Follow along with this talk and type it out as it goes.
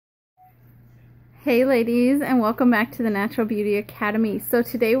Hey ladies, and welcome back to the Natural Beauty Academy. So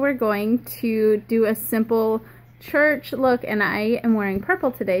today we're going to do a simple church look, and I am wearing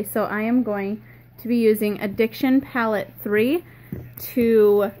purple today, so I am going to be using Addiction Palette 3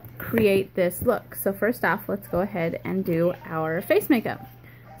 to create this look. So first off, let's go ahead and do our face makeup.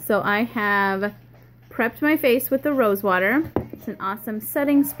 So I have prepped my face with the rose water. It's an awesome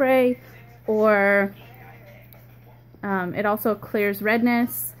setting spray, or it also clears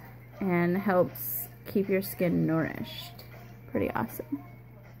redness and helps keep your skin nourished. Pretty awesome.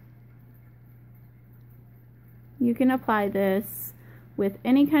 You can apply this with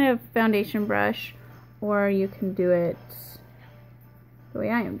any kind of foundation brush, or you can do it the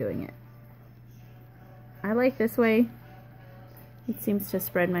way I am doing it. I like this way. It seems to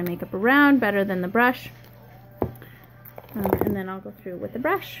spread my makeup around better than the brush. And then I'll go through with the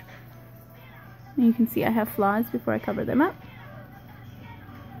brush. And you can see I have flaws before I cover them up.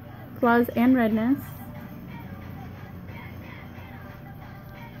 Flaws and redness.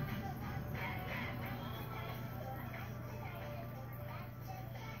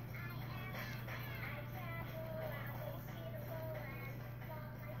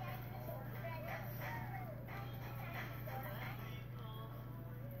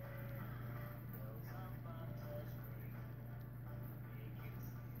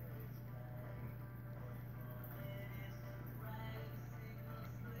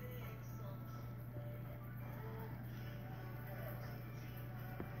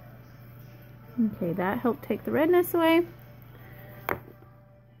 Okay, that helped take the redness away.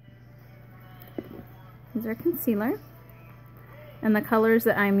 Here's our concealer. And the colors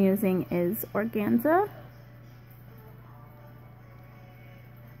that I'm using is Organza,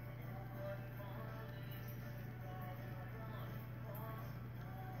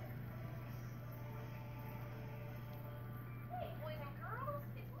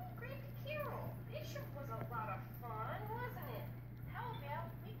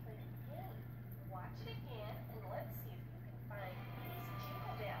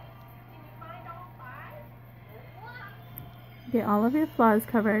 get all of your flaws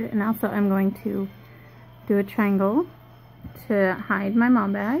covered, and also I'm going to do a triangle to hide my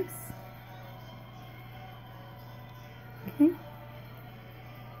mom bags. Okay.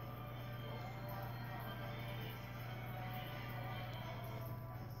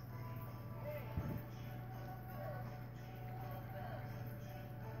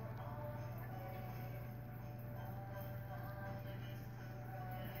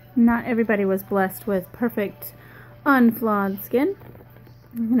 Not everybody was blessed with perfect unflawed skin.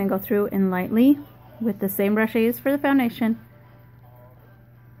 I'm going to go through and lightly, with the same brush I used for the foundation,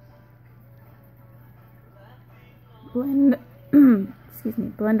 blend excuse me,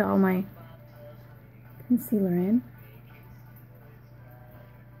 blend all my concealer in.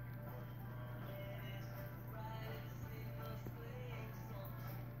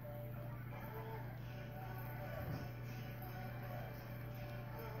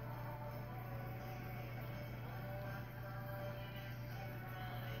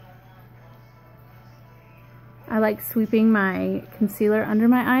 I like sweeping my concealer under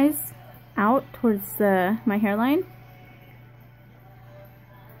my eyes out towards my hairline.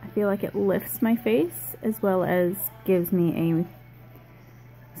 I feel like it lifts my face as well as gives me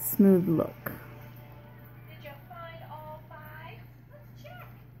a smooth look. Did you find all 5? Let's check.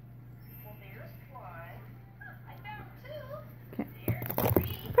 Well, there's 1. I found 2. Okay. There's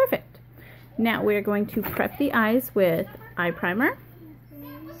 3. Perfect. Now we're going to prep the eyes with eye primer.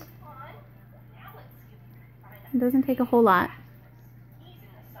 It doesn't take a whole lot.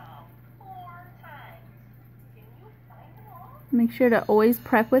 Make sure to always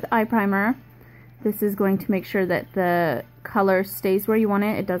prep with eye primer. This is going to make sure that the color stays where you want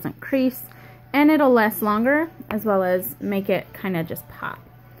it. It doesn't crease, and it'll last longer, as well as make it kind of just pop.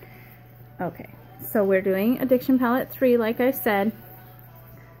 Okay, so we're doing Addiction Palette 3, like I said.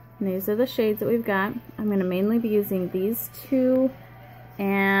 And these are the shades that we've got. I'm going to mainly be using these 2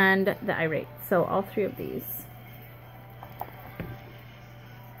 and the Irate. So all 3 of these.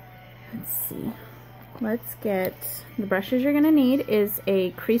 Let's see. Let's get the brushes you're going to need is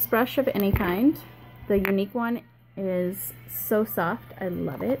a crease brush of any kind. The Unique one is so soft. I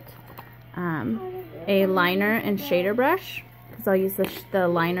love it. A liner and shader brush, because I'll use the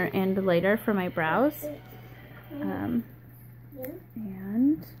liner and later for my brows. And I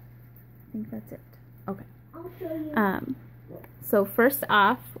think that's it. Okay. So first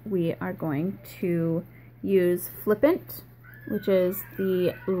off, we are going to use Flippant, which is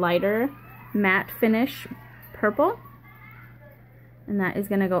the lighter matte finish purple, and that is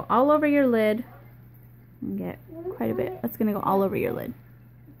going to go all over your lid and get quite a bit. That's going to go all over your lid.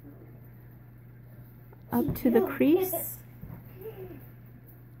 up to the crease.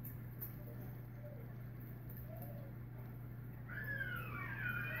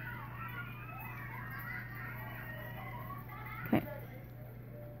 Okay,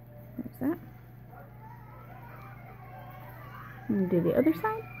 there's that. And do the other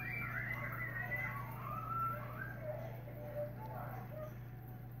side.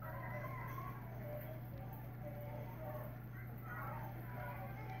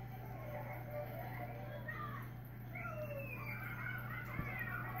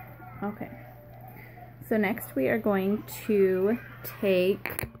 Okay, so next we are going to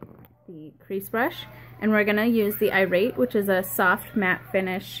take the crease brush and we're going to use the Irate, which is a soft matte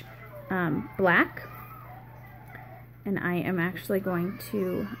finish black. And I am actually going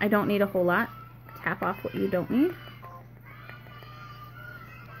to, I don't need a whole lot, tap off what you don't need.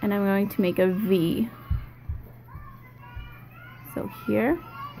 And I'm going to make a V. So here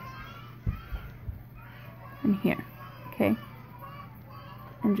and here, okay?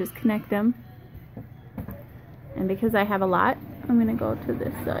 And just connect them. And because I have a lot, I'm gonna go to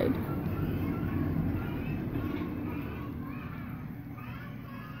this side.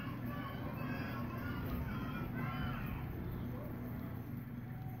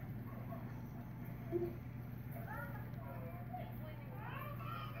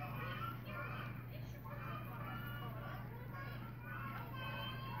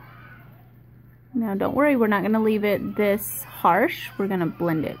 Now don't worry, we're not going to leave it this harsh. We're going to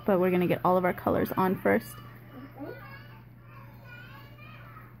blend it, but we're going to get all of our colors on first.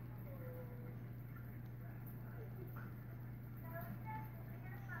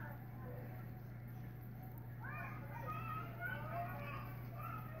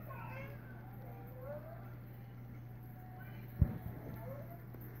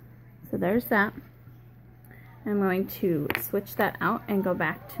 So there's that. I'm going to switch that out and go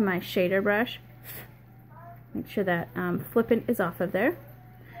back to my shader brush. Make sure that flippant is off of there.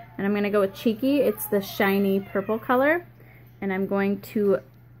 And I'm going to go with Cheeky. It's the shiny purple color. And I'm going to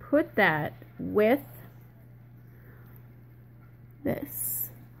put that with this,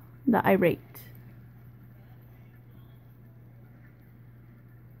 the Irate.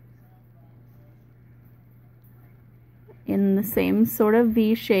 In the same sort of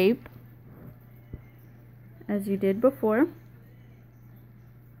V shape as you did before.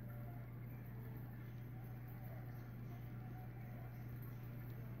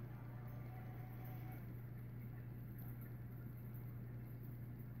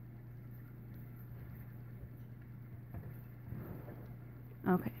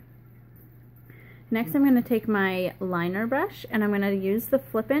 Okay. Next I'm going to take my liner brush and I'm going to use the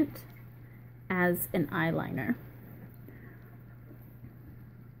flippant as an eyeliner.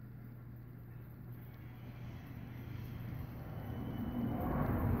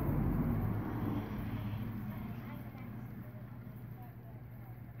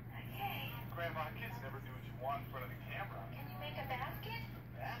 Grandma, kids never do what you want in front of the camera. Can you make a basket?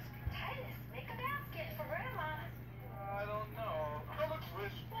 Basket? Titus, make a basket for Grandma. I don't know. Oh, look,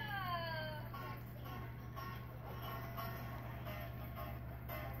 Swish.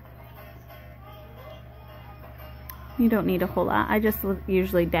 You don't need a whole lot. I just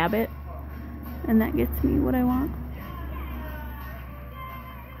usually dab it and that gets me what I want.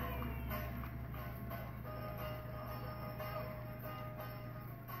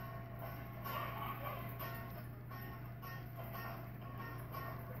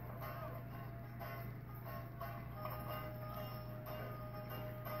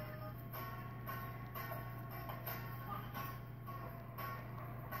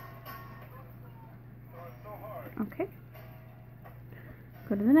 Okay,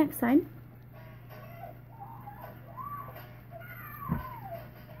 go to the next side.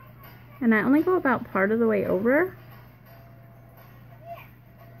 And I only go about part of the way over.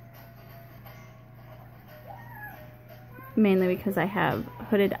 Mainly because I have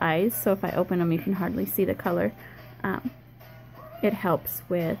hooded eyes, so if I open them you can hardly see the color. It helps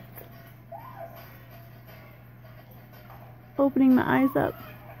with opening my eyes up.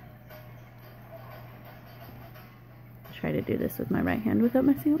 Try to do this with my right hand without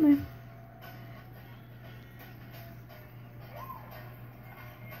messing up my...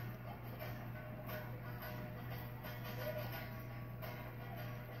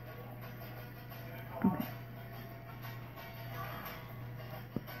 Okay.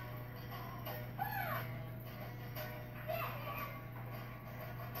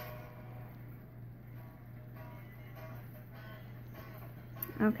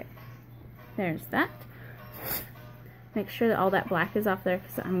 Okay, there's that. Make sure that all that black is off there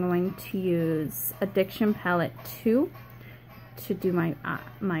because I'm going to use Addiction Palette 2 to do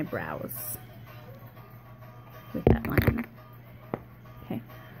my brows. with that line. Okay.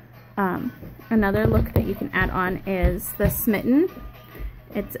 Another look that you can add on is the Smitten.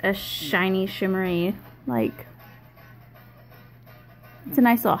 It's a shiny, shimmery, like, it's a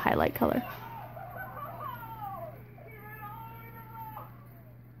nice little highlight color.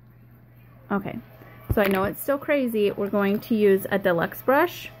 Okay, so I know it's still crazy. We're going to use a deluxe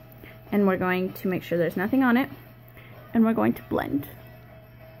brush, and we're going to make sure there's nothing on it, and we're going to blend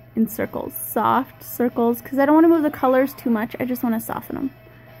in circles, soft circles, because I don't want to move the colors too much. I just want to soften them,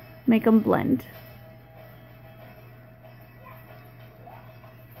 make them blend.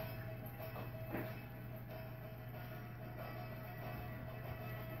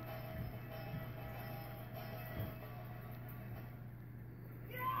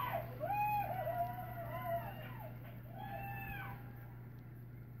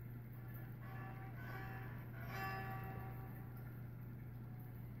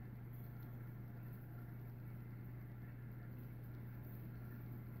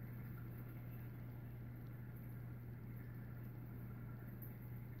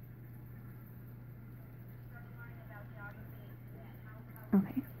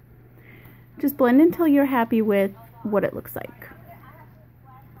 Okay, just blend until you're happy with what it looks like.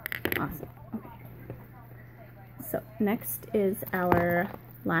 Awesome. Okay, so next is our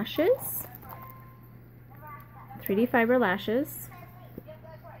lashes, 3D fiber lashes.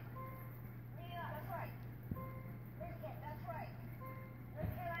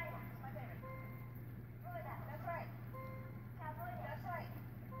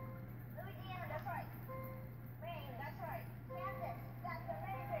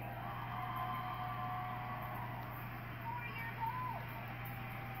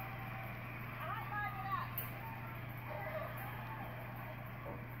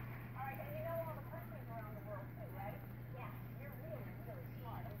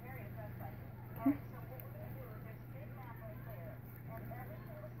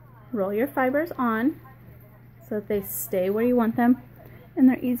 Roll your fibers on so that they stay where you want them and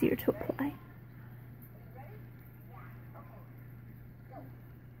they're easier to apply.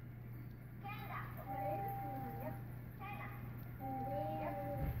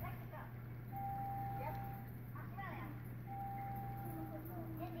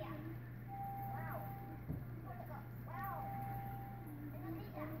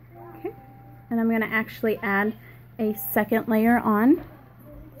 Okay, and I'm going to actually add a second layer on.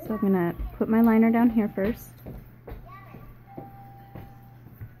 So I'm going to put my liner down here first.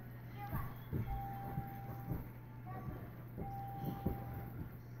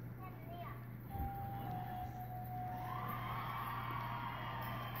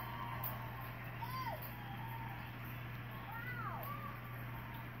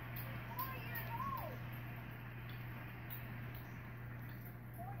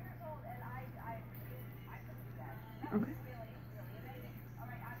 Okay.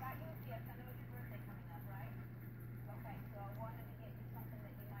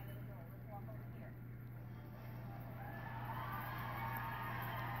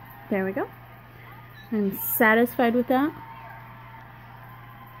 There we go. I'm satisfied with that.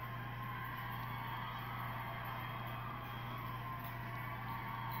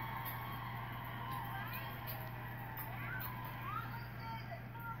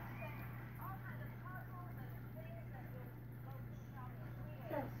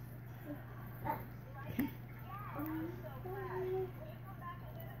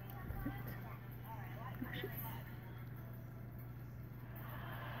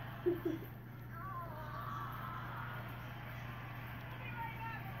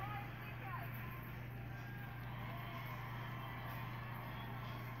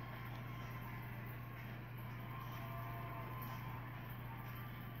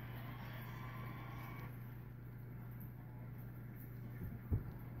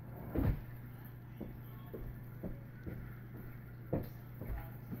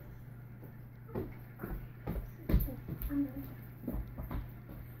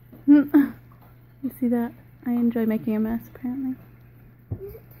 You see that? I enjoy making a mess, apparently.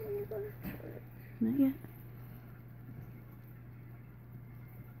 Not yet.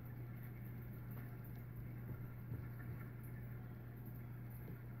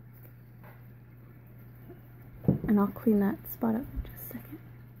 And I'll clean that spot up in just a second.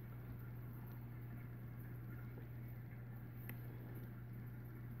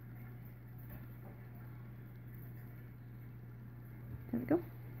 There we go.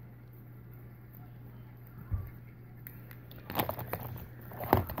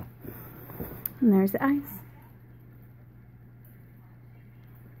 And there's the eyes.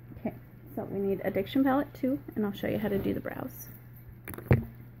 Okay, so we need a diction palette too, and I'll show you how to do the brows.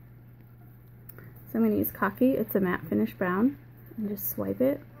 So I'm going to use Khaki. It's a matte finish brown. And just swipe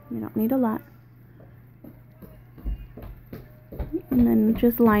it. You don't need a lot. And then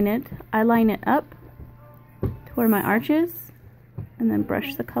just line it. I line it up to where my arch is. And then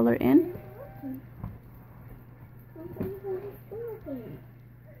brush the color in.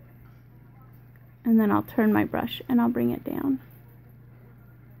 And then I'll turn my brush and I'll bring it down.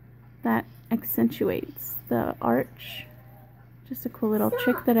 That accentuates the arch. Just a cool little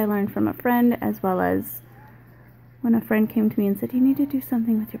trick that I learned from a friend, as well as when a friend came to me and said, you need to do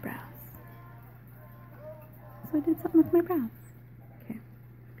something with your brows. So I did something with my brows. Okay.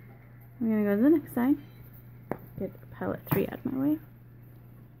 I'm going to go to the next side. Get palette 3 out of my way.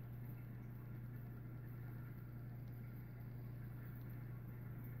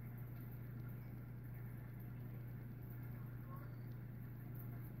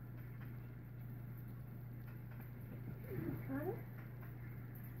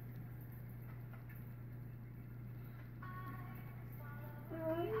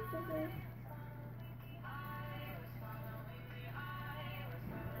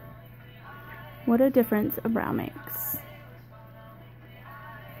 What a difference a brow makes.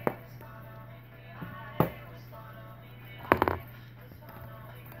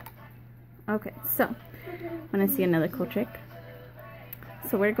 Okay, so I want to see another cool trick.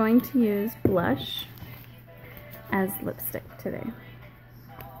 So we're going to use blush as lipstick today.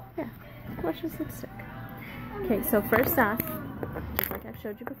 Yeah, blush as lipstick. Okay, so first off, just like I've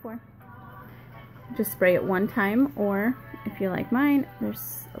showed you before, just spray it one time, or if you like mine,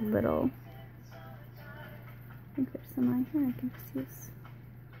 there's a little, I think there's some on here I can just use.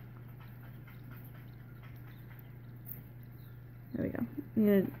 There we go.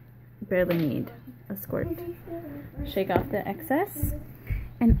 You barely need a squirt. Shake off the excess.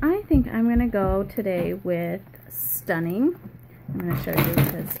 And I think I'm going to go today with Stunning. I'm going to show you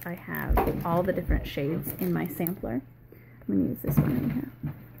because I have all the different shades in my sampler. I'm going to use this one in here.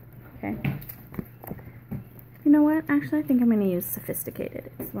 Okay. You know what? Actually, I think I'm going to use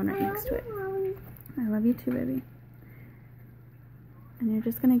Sophisticated. It's the one right next to it. I love you too, baby. And you're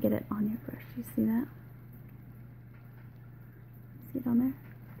just going to get it on your brush. You see that? See it on there?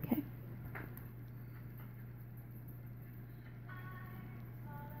 Okay.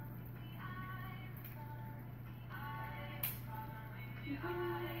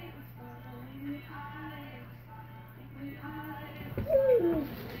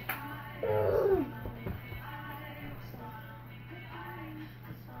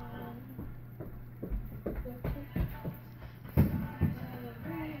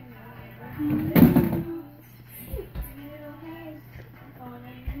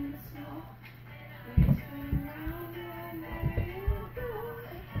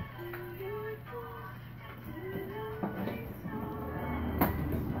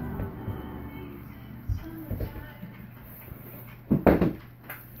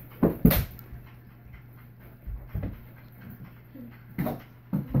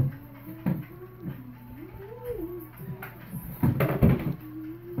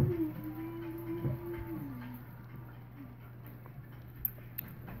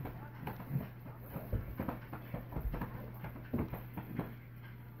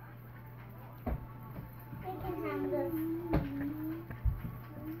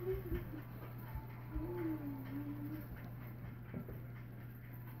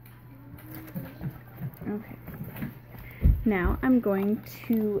 Okay. Now I'm going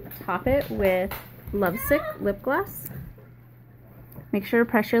to top it with Lovesick lip gloss. Make sure to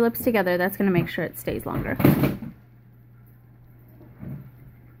press your lips together. That's going to make sure it stays longer.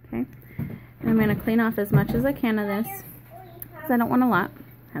 Okay. And I'm going to clean off as much as I can of this because I don't want a lot.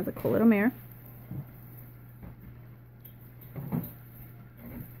 It has a cool little mirror.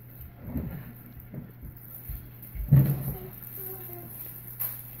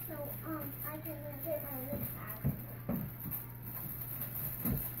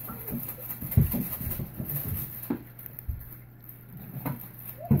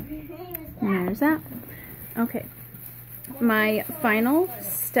 And there's that. Okay, my final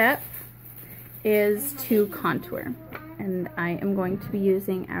step is to contour, and I am going to be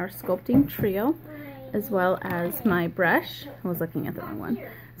using our Sculpting Trio as well as my brush. I was looking at the wrong one.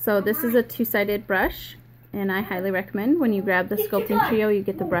 So this is a two-sided brush, and I highly recommend when you grab the Sculpting Trio you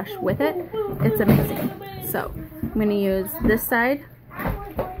get the brush with it. It's amazing. So I'm going to use this side.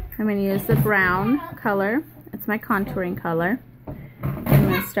 I'm going to use the brown color. It's my contouring color. I'm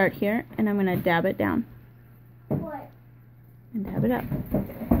going to start here, and I'm going to dab it down. And dab it up.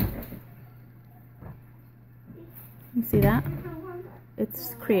 You see that?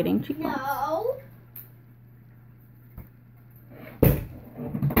 It's creating cheekbones.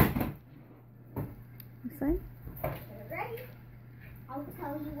 side. Ready? I'll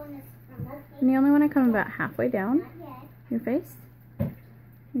tell you when it's okay. And you only want to come about halfway down Not yet. your face.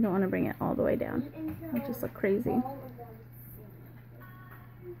 You don't want to bring it all the way down. It'll just look crazy. All of them sing.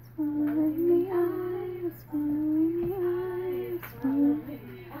 Following the eyes, following the eyes, following the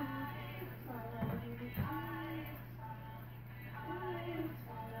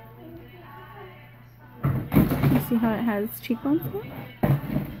eyes. You see how it has cheekbones here?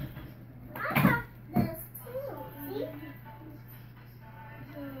 I have this too. See?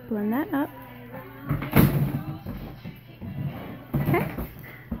 Blend that up. Okay.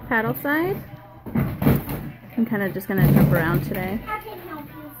 Paddle side. I'm kind of just going to jump around today I can help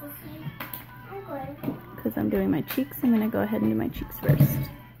you, Sissy. I'm good. because I'm doing my cheeks. I'm going to go ahead and do my cheeks first.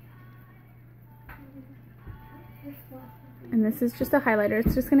 And this is just a highlighter.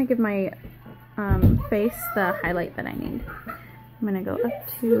 It's just going to give my face the highlight that I need. I'm going to go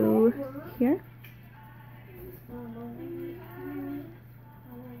up to here.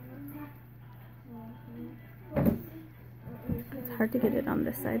 It's hard to get it on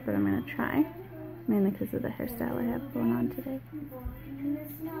this side, but I'm going to try. Mainly because of the hairstyle I have going on today.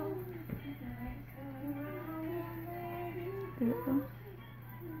 There we go.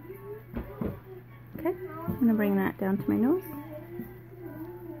 Okay, I'm going to bring that down to my nose.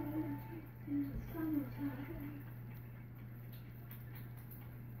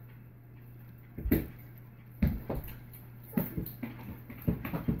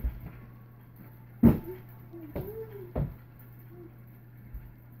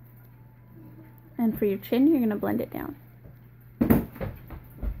 And for your chin, you're going to blend it down.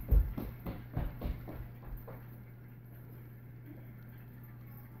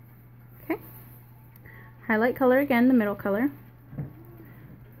 Okay. Highlight color again, the middle color.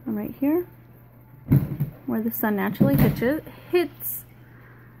 And right here, where the sun naturally hits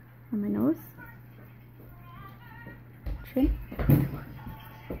on my nose, chin,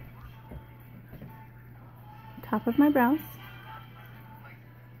 top of my brows.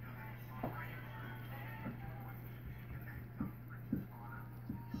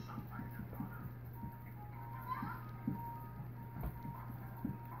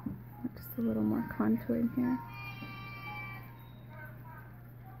 Just a little more contoured here.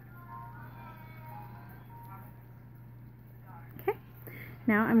 Okay,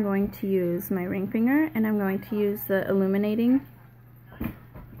 now I'm going to use my ring finger and I'm going to use the illuminating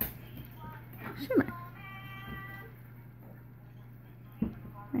shimmer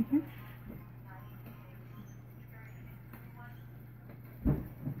right here.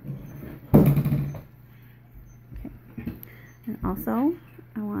 Okay, and also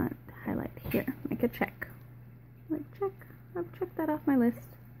I want to highlight here, make a check. Like check, I've checked that off my list.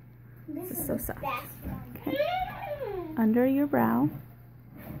 This is so soft. Okay, under your brow.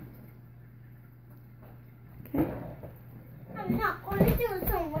 Okay. I'm not going to do it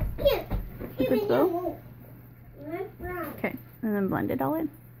so much. Here. Good bow. Brown. Okay, and then blend it all in.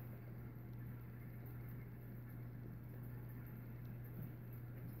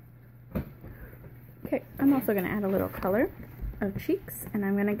 Okay, I'm also going to add a little color of cheeks, and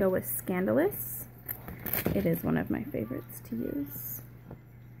I'm going to go with Scandalous. It is one of my favorites to use.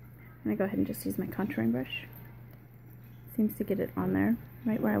 I'm going to go ahead and just use my contouring brush. Seems to get it on there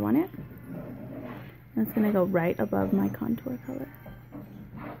right where I want it. And it's going to go right above my contour color.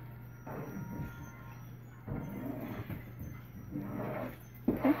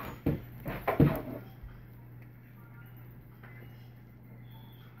 Okay.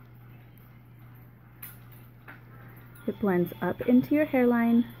 It blends up into your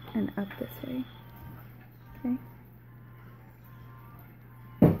hairline and up this way. Okay.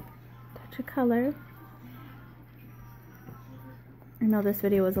 Touch of color. I know this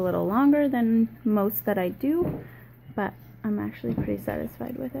video was a little longer than most that I do, but I'm actually pretty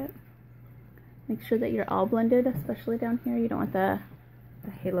satisfied with it. Make sure that you're all blended, especially down here. You don't want the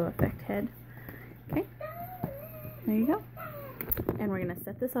halo effect head. Okay, there you go. And we're going to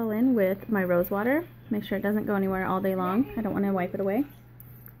set this all in with my rose water. Make sure it doesn't go anywhere all day long. I don't want to wipe it away.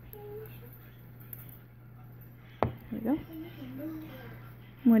 There we go.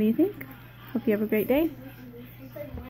 What do you think? Hope you have a great day.